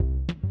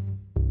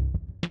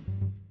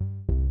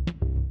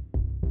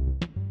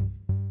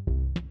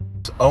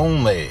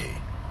only.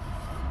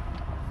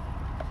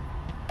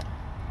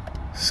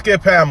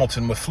 Skip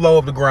Hamilton with Flow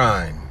of the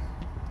Grind.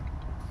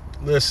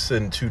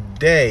 Listen,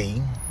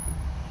 today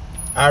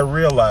I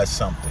realized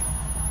something.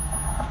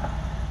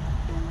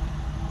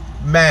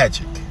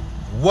 Magic.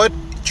 What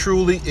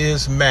truly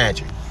is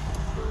magic?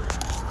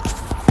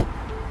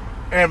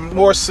 And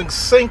more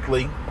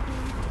succinctly,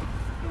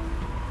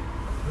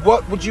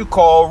 what would you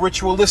call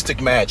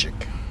ritualistic magic?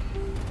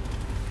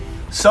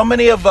 So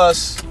many of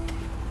us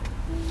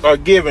are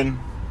given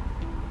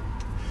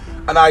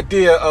an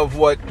idea of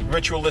what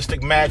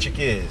ritualistic magic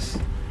is,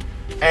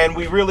 and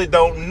we really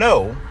don't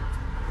know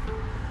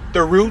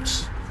the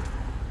roots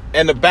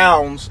and the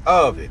bounds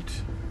of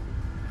it.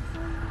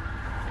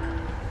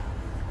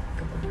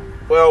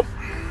 Well,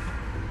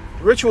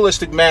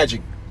 ritualistic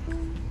magic,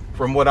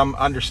 from what I'm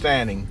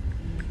understanding,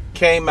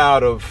 came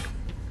out of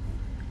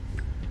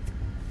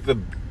the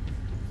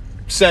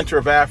center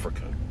of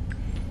Africa,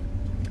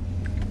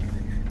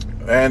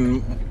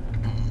 and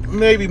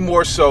maybe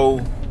more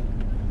so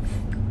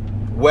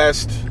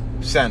West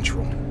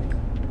Central,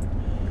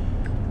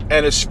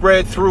 and it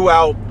spread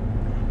throughout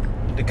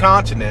the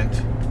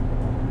continent,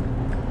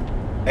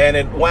 and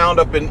it wound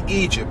up in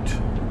Egypt,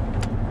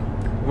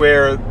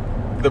 where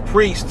the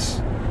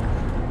priests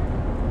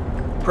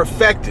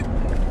perfected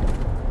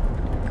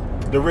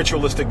the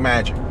ritualistic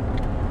magic.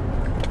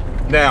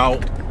 Now,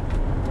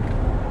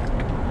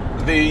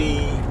 the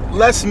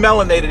less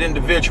melanated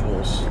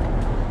individuals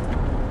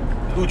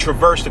who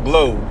traversed the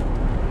globe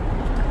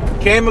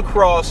came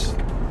across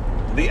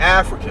the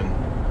African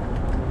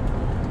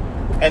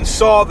and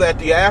saw that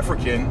the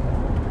African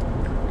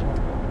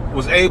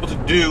was able to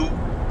do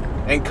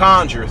and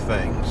conjure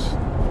things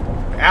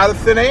out of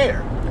thin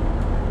air.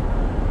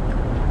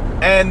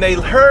 And they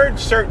heard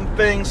certain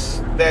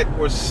things that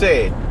were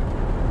said,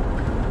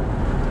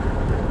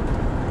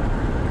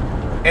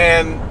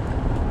 and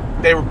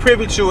they were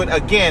privy to it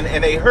again,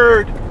 and they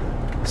heard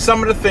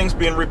some of the things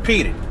being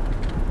repeated.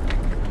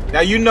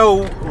 Now, you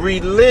know,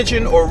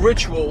 religion or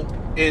ritual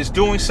is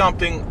doing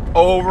something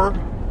over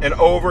and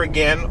over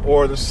again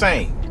or the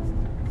same.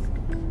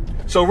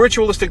 So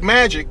ritualistic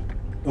magic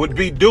would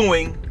be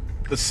doing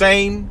the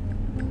same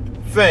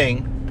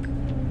thing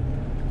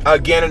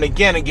again and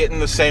again and getting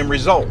the same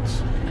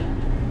results.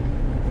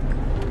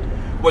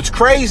 What's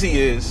crazy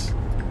is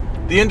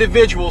the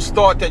individuals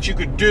thought that you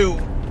could do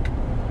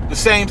the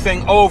same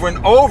thing over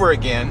and over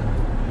again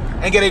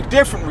and get a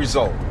different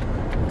result.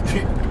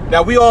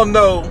 Now, we all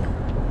know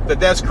that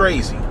that's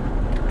crazy.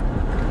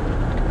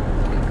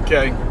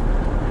 Okay,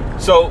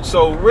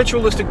 so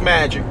ritualistic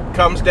magic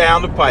comes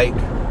down the pike,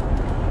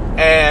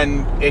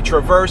 and it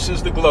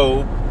traverses the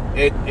globe.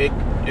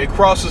 It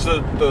crosses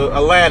the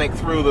Atlantic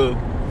through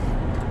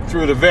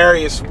the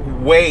various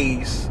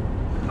ways,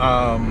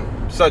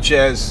 such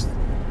as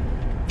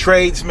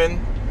tradesmen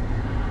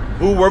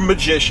who were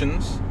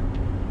magicians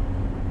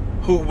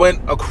who went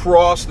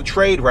across the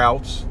trade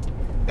routes,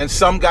 and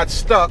some got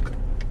stuck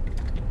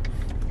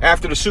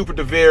after the Super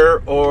de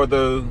Vere, or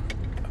the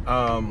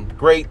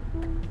Great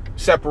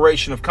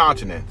Separation of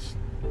Continents.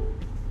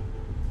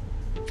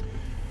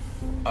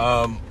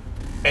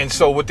 And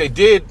so what they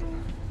did,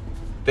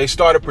 they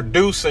started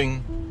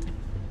producing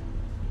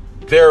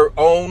their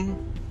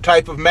own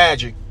type of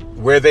magic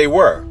where they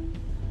were.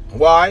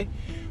 Why?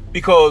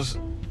 Because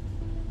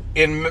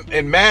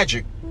in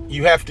magic,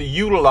 you have to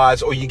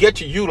utilize, or you get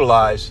to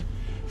utilize,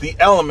 the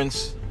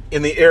elements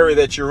in the area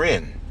that you're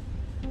in.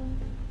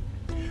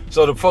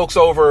 So the folks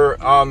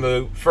over on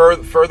the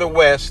further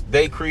west,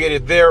 they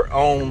created their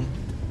own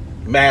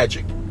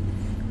magic,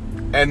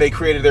 and they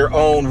created their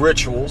own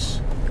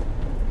rituals.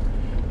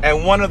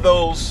 And one of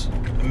those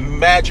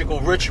magical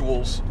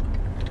rituals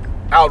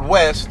out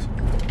west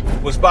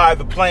was by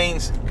the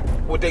Plains,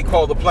 what they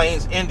call the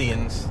Plains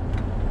Indians,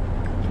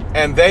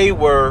 and they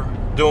were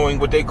doing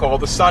what they call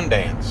the sun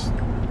dance.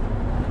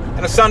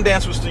 And the sun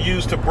dance was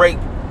used to break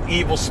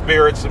evil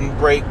spirits and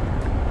bring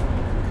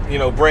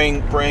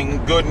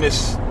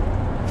goodness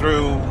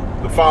through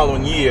the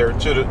following year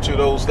to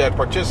those that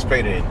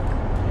participated in.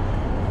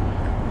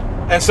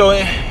 And so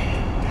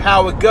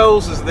how it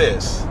goes is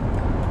this: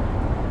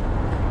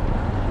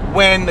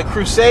 when the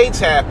Crusades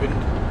happened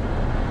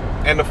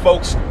and the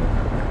folks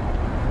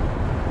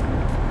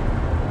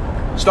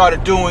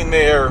started doing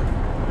the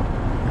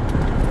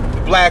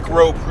Black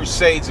Robe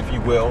Crusades, if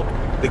you will,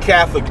 the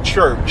Catholic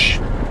Church,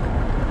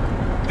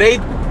 they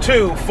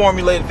too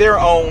formulated their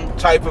own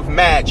type of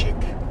magic.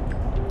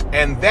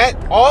 And that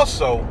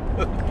also,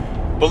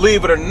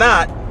 believe it or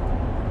not,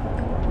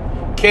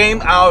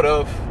 came out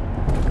of,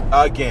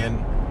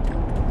 again,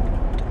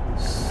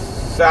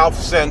 South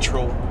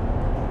Central,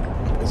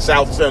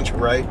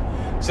 right?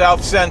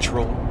 South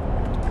Central,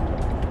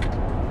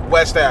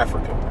 West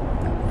Africa.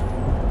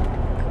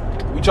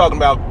 We're talking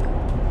about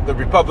the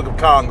Republic of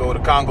Congo, the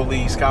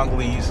Congolese,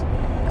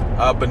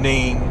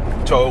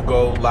 Benin,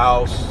 Togo,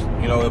 Laos,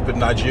 up in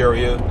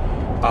Nigeria,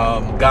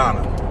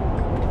 Ghana.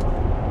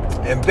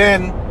 And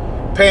then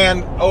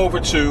pan over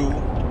to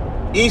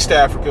East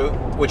Africa,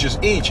 which is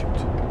Egypt.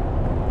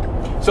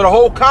 So the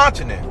whole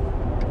continent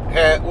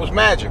was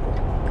magical.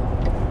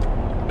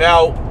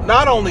 Now,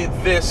 not only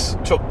this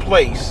took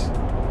place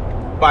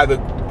by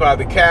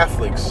the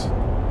Catholics,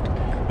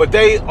 but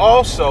they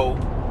also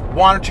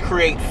wanted to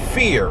create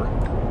fear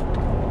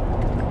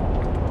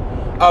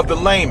of the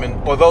layman,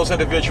 or those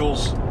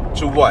individuals,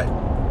 to what?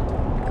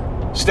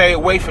 Stay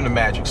away from the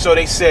magic. So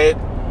they said,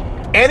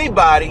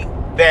 anybody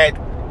that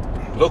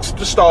looks at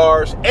the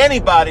stars,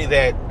 anybody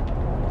that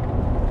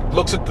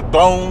looks at the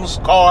bones,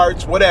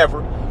 cards,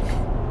 whatever,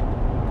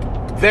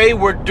 they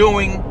were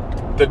doing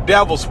the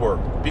devil's work,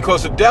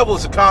 because the devil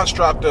is a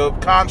construct of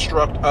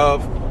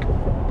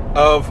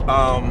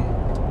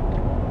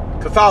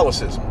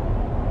Catholicism,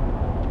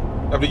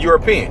 of the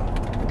European.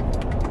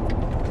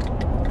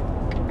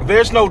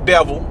 There's no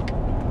devil.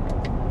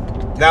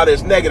 Now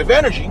there's negative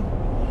energy,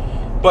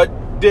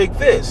 but dig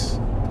this: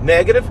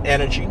 negative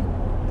energy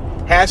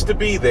has to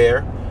be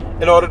there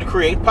in order to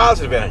create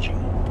positive energy.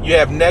 You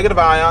have negative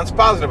ions,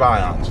 positive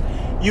ions.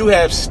 You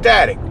have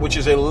static, which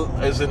is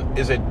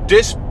a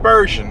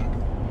dispersion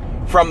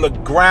from the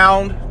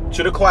ground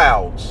to the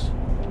clouds.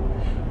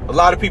 A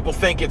lot of people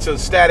think it's a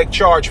static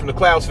charge from the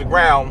clouds to the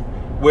ground,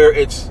 where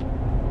it's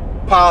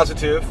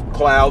positive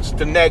clouds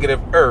to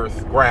negative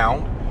earth,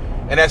 ground,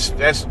 and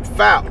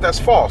that's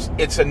false.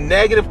 It's a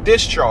negative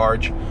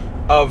discharge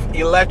of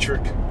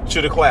electric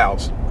to the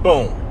clouds.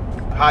 Boom.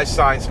 High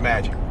science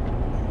magic.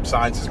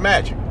 Science is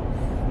magic.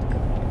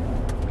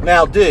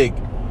 Now dig,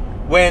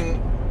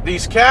 when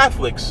these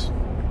Catholics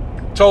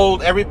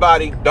told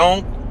everybody,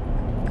 don't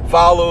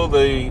follow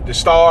the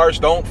stars,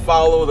 don't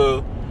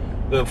follow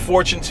the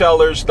fortune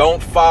tellers,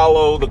 don't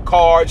follow the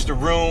cards, the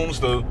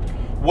runes, the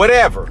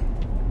whatever,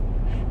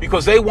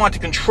 because they want to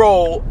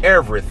control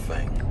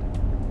everything.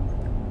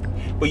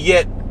 But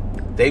yet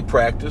they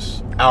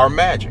practice our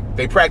magic.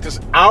 They practice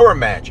our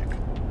magic.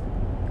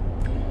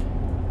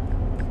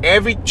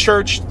 Every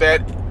church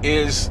that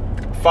is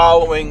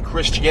following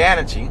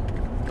Christianity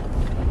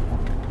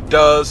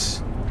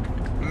does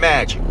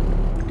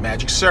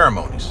magic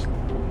ceremonies,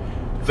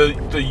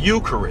 the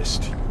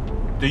Eucharist,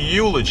 the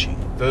eulogy,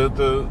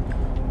 the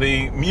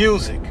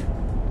music.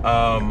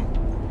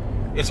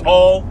 It's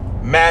all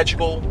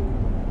magical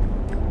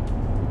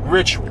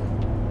ritual.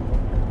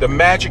 The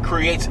magic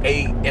creates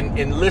and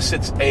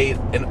elicits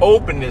an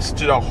openness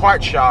to the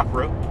heart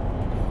chakra.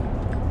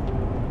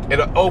 It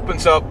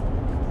opens up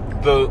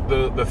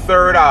the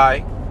third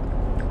eye,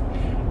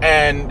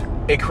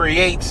 and it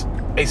creates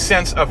a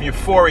sense of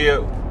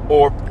euphoria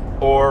or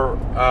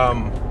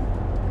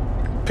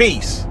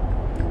peace.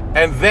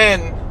 And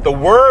then the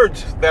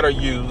words that are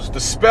used, the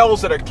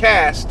spells that are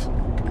cast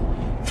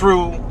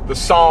through the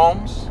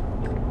Psalms,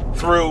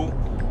 through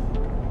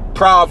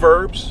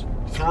Proverbs,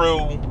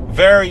 through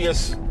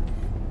various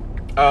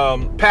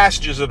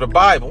passages of the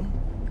Bible,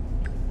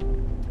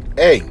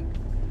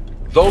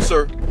 those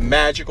are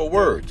magical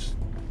words.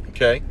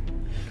 Okay?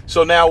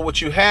 So now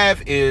what you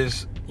have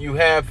is, you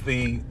have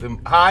the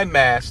high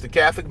mass, the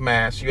Catholic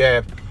mass, you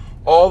have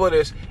all of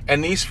this,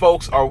 and these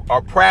folks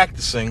are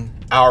practicing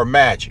our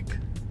magic.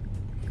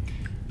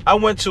 I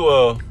went to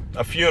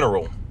a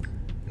funeral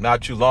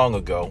not too long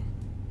ago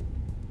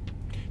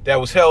that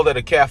was held at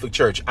a Catholic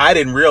church. I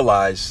didn't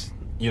realize,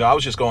 I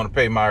was just going to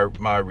pay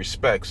my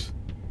respects.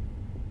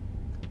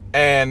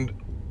 And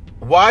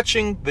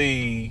watching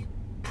the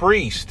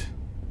priest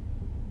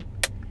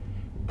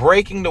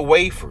breaking the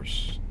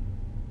wafers,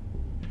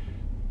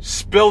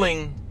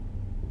 spilling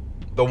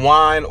the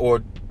wine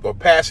or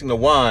passing the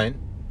wine,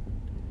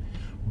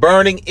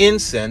 burning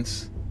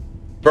incense,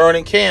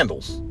 burning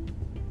candles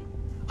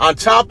on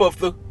top of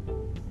the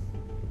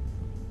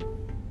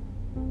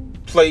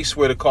place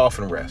where the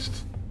coffin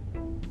rests.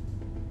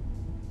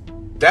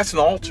 That's an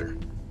altar.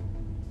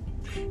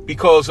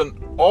 Because an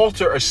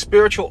altar, a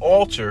spiritual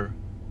altar,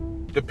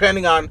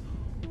 depending on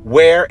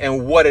where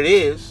and what it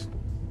is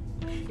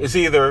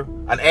either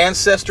an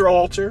ancestor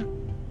altar,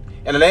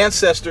 and an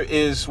ancestor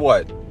is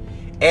what?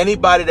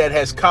 Anybody that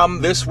has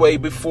come this way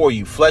before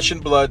you, flesh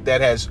and blood,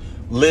 that has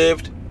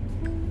lived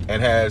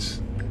and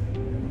has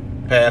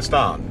passed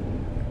on.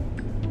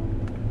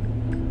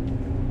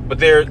 But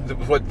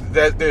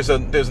there's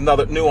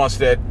another nuance,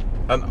 that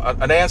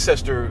an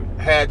ancestor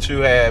had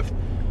to have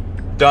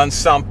done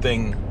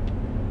something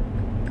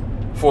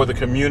for the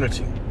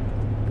community,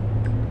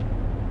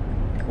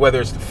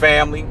 whether it's the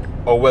family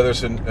or whether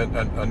it's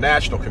a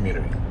national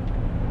community,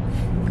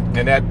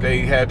 and that they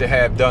had to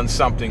have done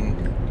something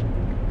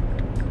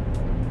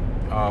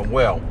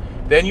well.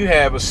 Then you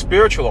have a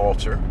spiritual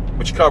altar,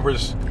 which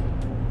covers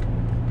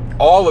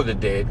all of the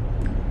dead,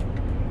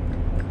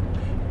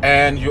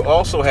 and you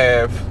also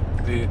have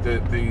the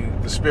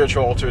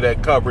spiritual altar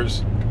that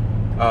covers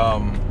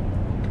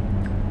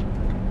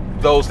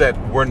those that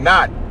were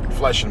not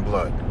flesh and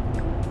blood,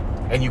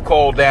 and you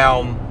call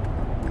down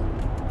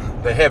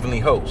the heavenly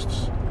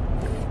hosts.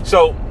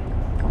 So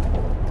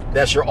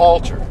that's your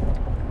altar.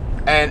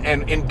 And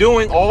in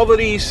doing all of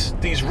these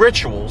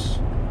rituals,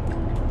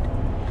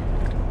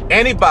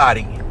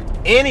 anybody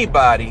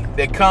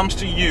that comes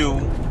to you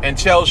and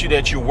tells you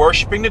that you're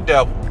worshiping the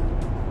devil,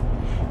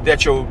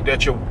 that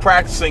you're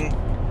practicing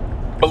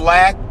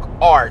black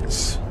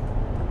arts,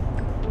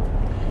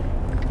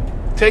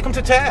 take them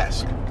to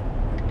task.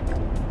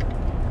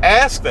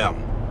 Ask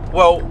them,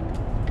 well,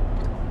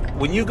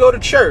 when you go to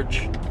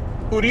church,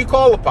 who do you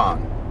call upon?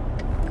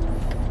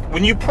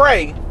 When you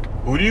pray,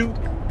 who do you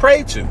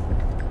pray to?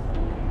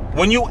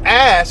 When you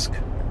ask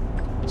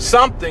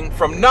something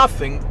from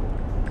nothing,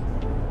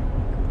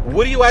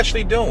 what are you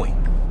actually doing?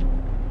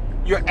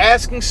 You're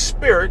asking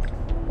spirit,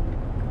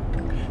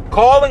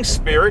 calling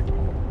spirit,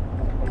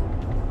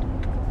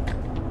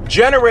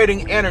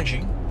 generating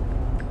energy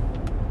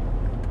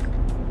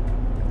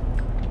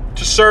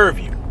to serve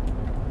you.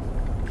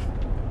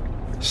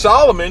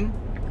 Solomon,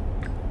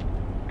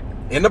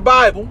 in the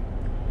Bible,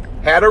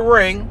 had a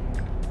ring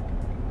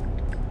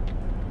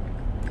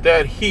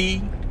that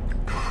he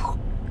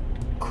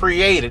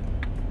created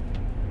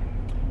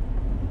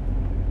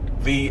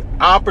the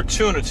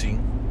opportunity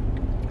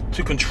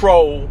to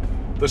control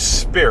the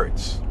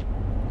spirits.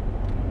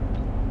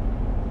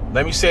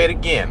 Let me say it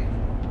again.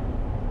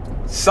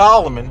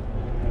 Solomon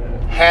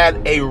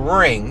had a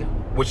ring,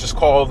 which is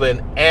called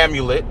an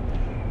amulet,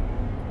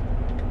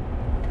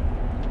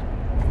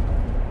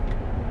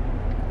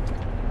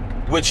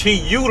 which he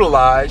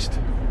utilized,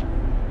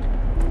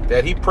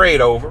 that he prayed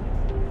over,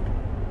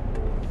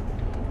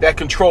 that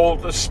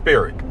controlled the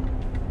spirit.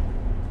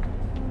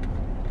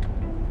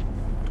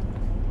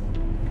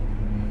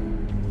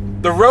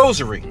 The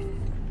rosary.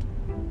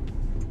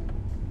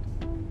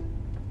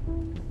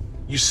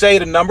 You say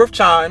it a number of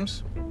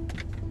times.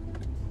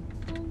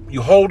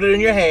 You hold it in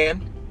your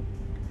hand.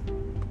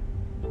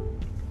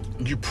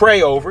 You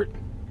pray over it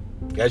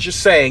as you're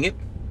saying it.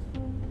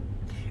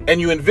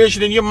 And you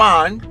envision in your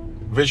mind,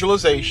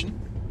 visualization,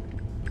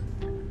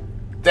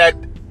 that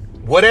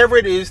whatever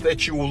it is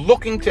that you were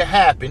looking to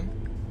happen,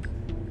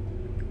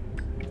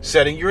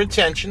 setting your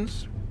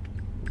intentions,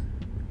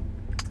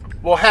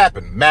 will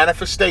happen.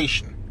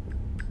 Manifestation.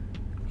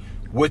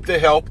 With the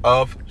help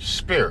of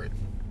spirit.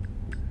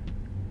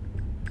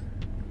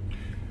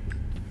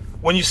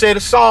 When you say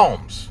the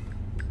Psalms,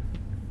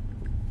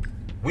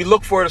 we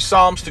look for the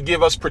Psalms to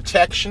give us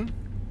protection,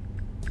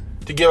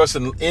 to give us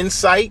an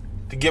insight,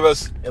 to give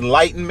us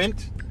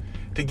enlightenment,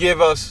 to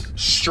give us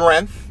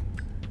strength.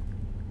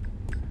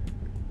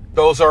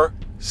 Those are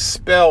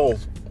spell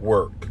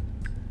work.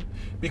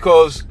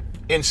 Because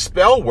in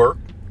spell work,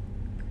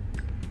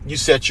 you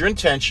set your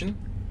intention,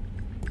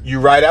 you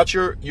write out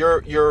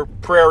your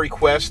prayer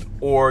request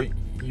or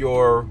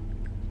your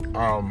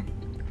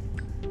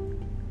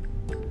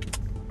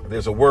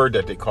there's a word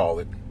that they call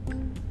it,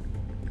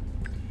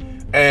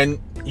 and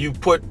you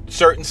put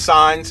certain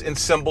signs and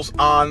symbols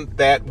on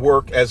that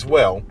work as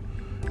well.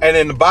 And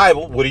in the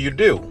Bible, what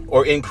do?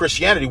 Or in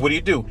Christianity, what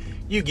do?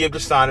 You give the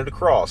sign of the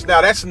cross.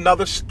 Now that's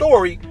another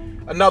story,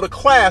 another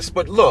class,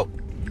 but look,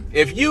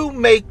 if you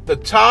make the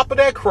top of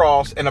that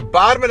cross and the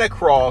bottom of that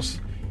cross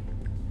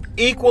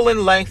equal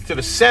in length to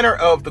the center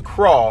of the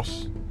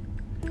cross,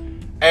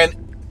 and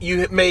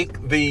you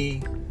make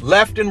the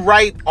left and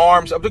right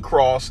arms of the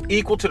cross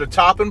equal to the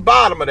top and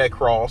bottom of that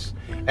cross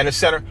and the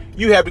center,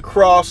 you have the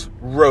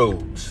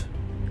crossroads,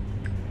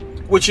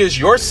 which is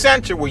your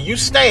center where you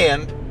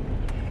stand,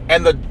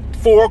 and the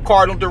four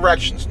cardinal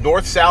directions: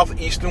 north, south,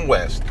 east, and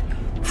west,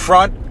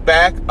 front,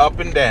 back, up,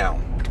 and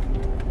down.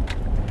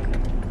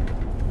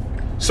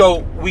 So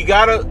we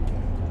got to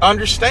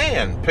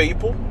understand,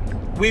 people.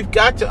 We've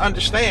got to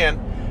understand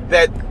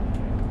that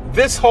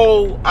this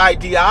whole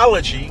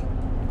ideology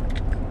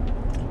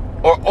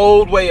or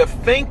old way of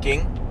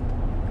thinking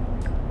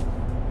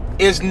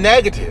is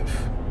negative.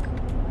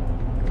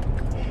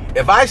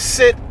 If I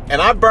sit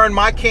and I burn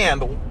my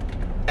candle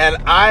and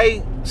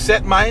I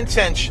set my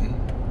intention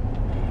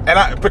and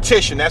I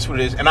petition, that's what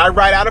it is, and I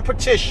write out a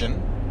petition,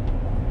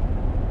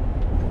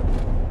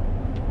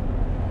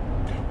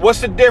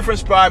 what's the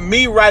difference by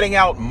me writing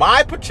out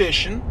my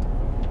petition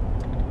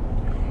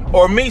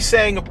or me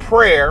saying a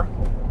prayer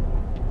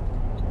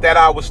that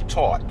I was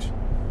taught,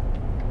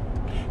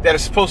 that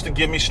is supposed to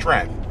give me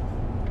strength?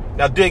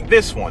 Now dig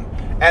this one.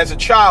 As a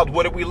child,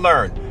 what did we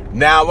learn?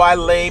 Now I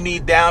lay me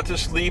down to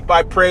sleep.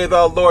 I pray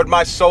the Lord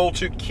my soul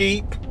to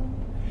keep.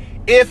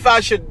 If I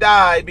should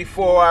die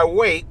before I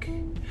wake,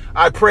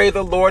 I pray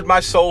the Lord my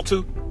soul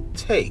to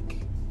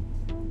take.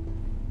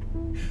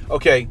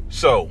 Okay,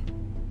 so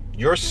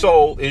your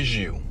soul is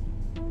you.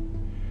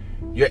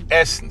 Your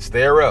essence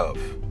thereof.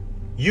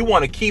 You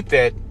want to keep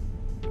that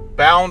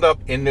bound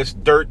up in this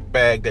dirt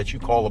bag that you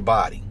call a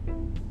body.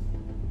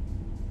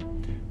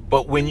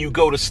 But when you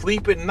go to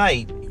sleep at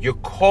night, you're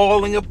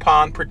calling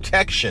upon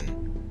protection.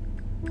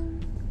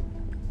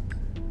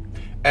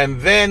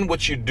 And then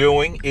what you're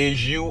doing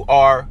is you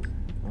are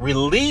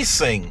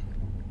releasing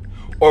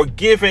or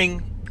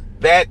giving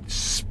that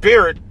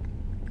spirit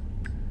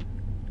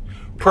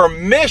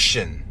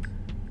permission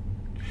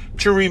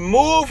to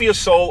remove your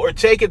soul or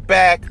take it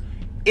back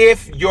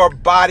if your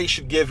body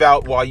should give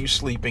out while you're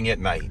sleeping at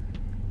night.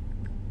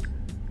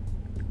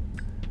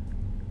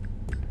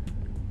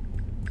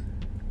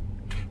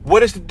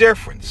 What is the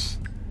difference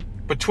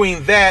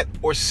between that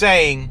or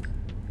saying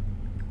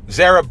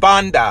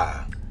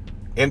Zarabanda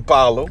in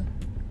Palu,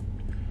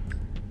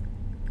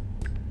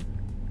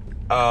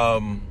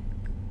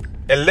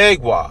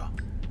 Elegua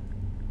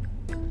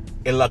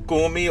in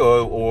Lacumi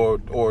or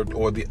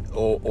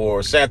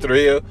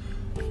Santeria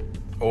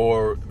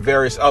or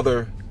various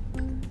other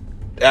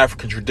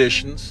African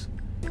traditions.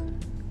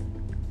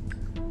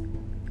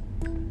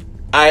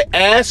 I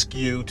ask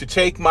you to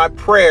take my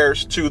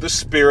prayers to the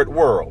spirit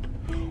world.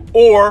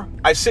 Or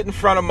I sit in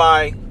front of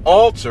my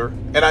altar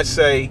and I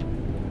say,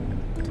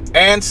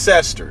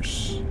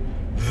 ancestors,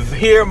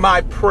 hear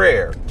my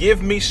prayer.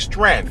 Give me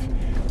strength.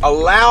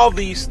 Allow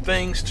these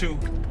things to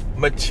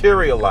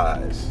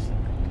materialize.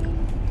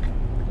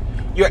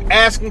 You're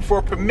asking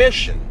for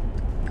permission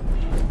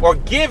or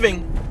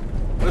giving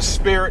the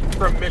spirit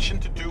permission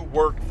to do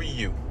work for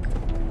you.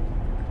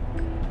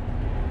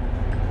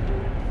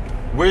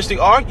 Where's the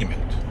argument?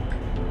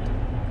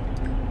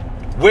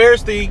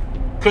 Where's the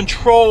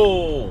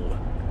control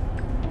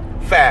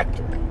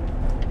factor?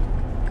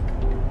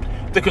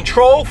 The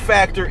control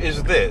factor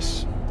is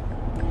this.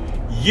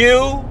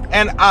 You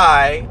and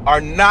I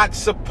are not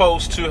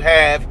supposed to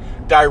have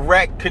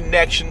direct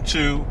connection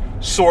to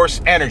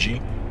source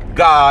energy,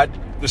 God,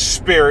 the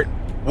spirit,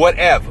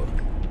 whatever.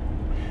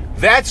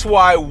 That's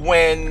why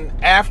when,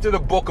 after the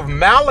book of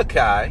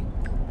Malachi,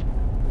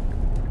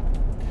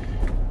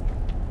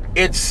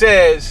 it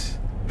says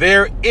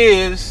there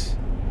is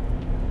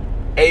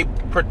a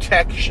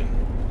protection.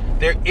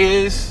 There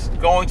is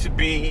going to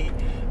be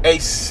a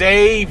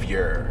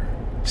savior.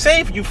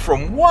 Save you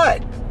from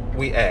what,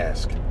 we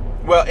ask?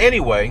 Well,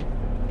 anyway,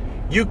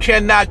 you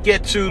cannot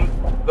get to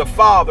the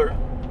Father.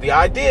 The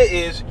idea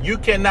is you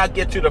cannot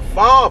get to the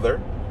Father,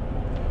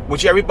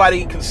 which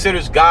everybody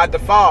considers God the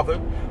Father,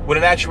 when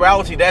in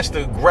actuality that's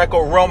the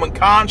Greco-Roman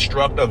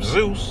construct of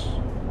Zeus,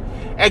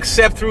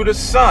 except through the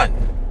Son.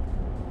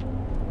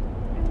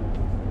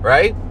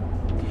 Right?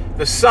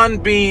 The Son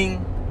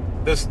being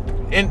this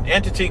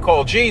entity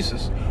called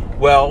Jesus.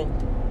 Well,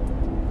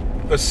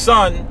 the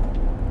Son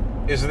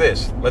is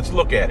this. Let's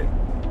look at it.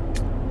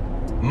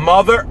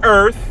 Mother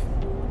Earth,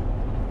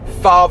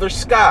 Father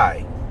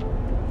Sky.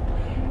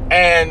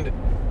 And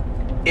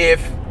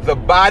if the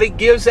body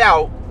gives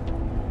out,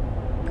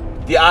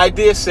 the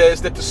idea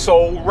says that the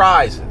soul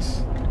rises.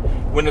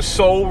 When the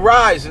soul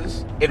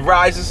rises, it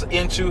rises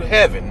into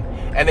heaven.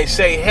 And they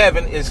say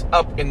heaven is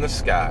up in the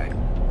sky.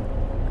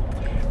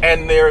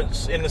 And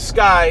there's in the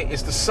sky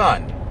is the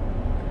sun.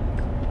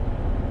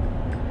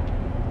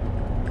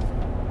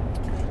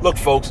 Look,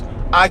 folks,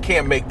 I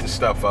can't make this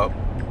stuff up.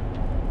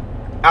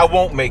 I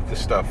won't make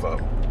this stuff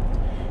up.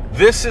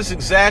 This is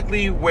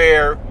exactly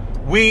where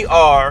we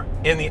are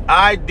in the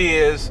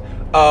ideas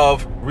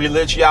of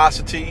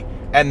religiosity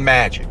and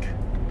magic.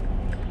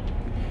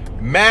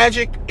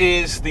 Magic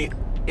is the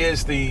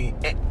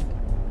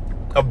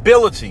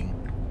ability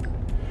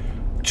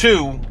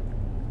to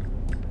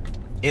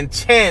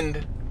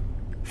intend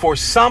for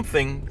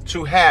something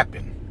to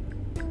happen.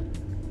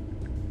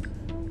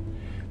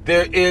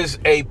 There is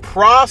a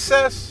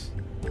process,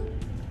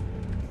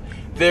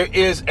 there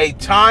is a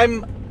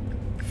time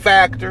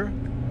factor,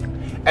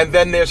 and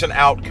then there's an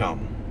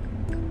outcome.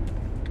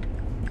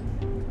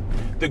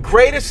 The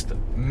greatest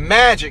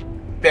magic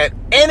that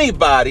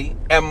anybody,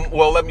 and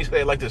well, let me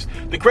say it like this,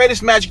 the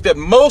greatest magic that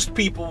most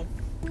people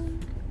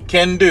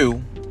can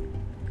do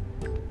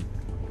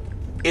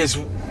is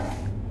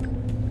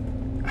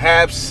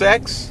have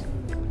sex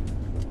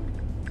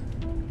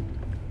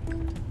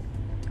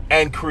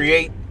and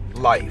create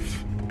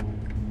life.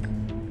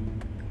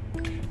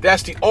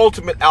 That's the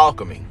ultimate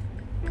alchemy.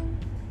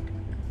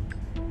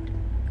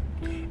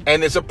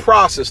 And there's a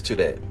process to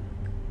that.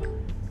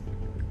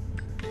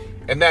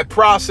 And that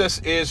process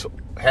is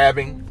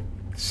having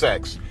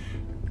sex.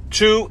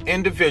 Two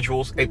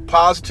individuals, a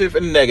positive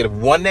and negative,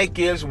 one that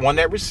gives, one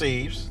that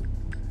receives,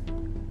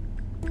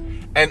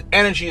 and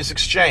energy is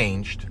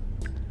exchanged.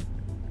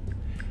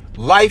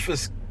 Light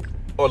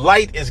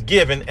is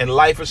given and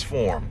life is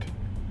formed.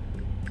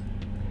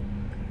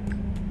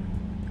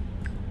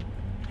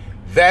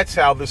 That's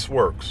how this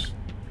works.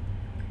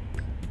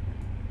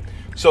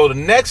 So the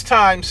next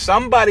time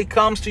somebody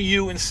comes to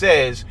you and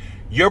says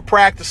you're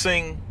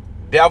practicing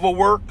devil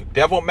work,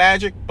 devil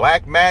magic,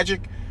 black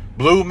magic,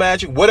 blue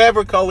magic,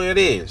 whatever color it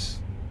is,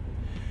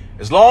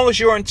 as long as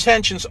your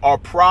intentions are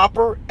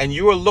proper and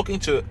you are looking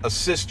to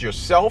assist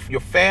yourself, your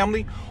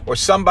family, or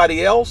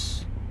somebody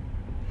else,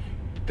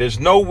 there's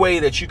no way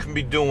that you can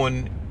be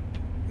doing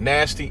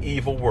nasty,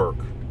 evil work.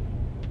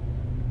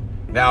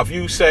 Now, if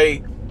you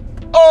say,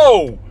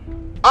 oh,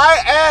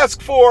 I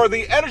ask for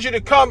the energy to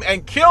come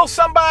and kill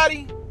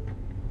somebody,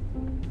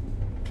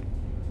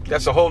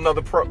 that's a whole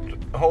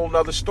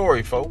nother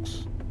story,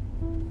 folks.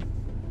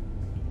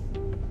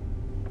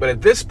 But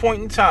at this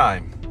point in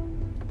time,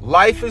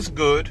 life is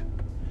good,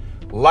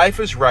 life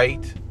is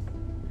right,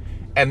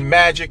 and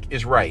magic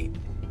is right.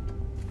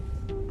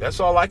 That's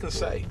all I can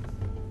say.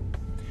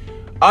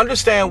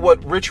 Understand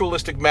what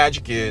ritualistic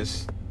magic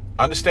is,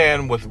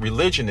 understand what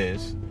religion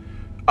is,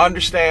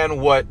 understand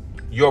what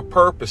your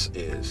purpose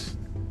is.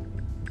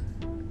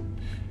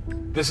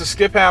 This is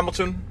Skip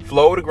Hamilton,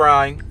 Flow to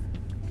Grind.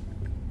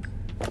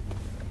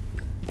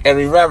 And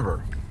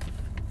remember,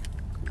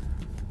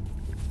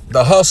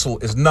 the hustle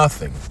is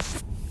nothing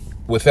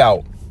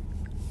without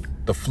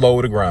the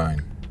flow to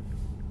grind.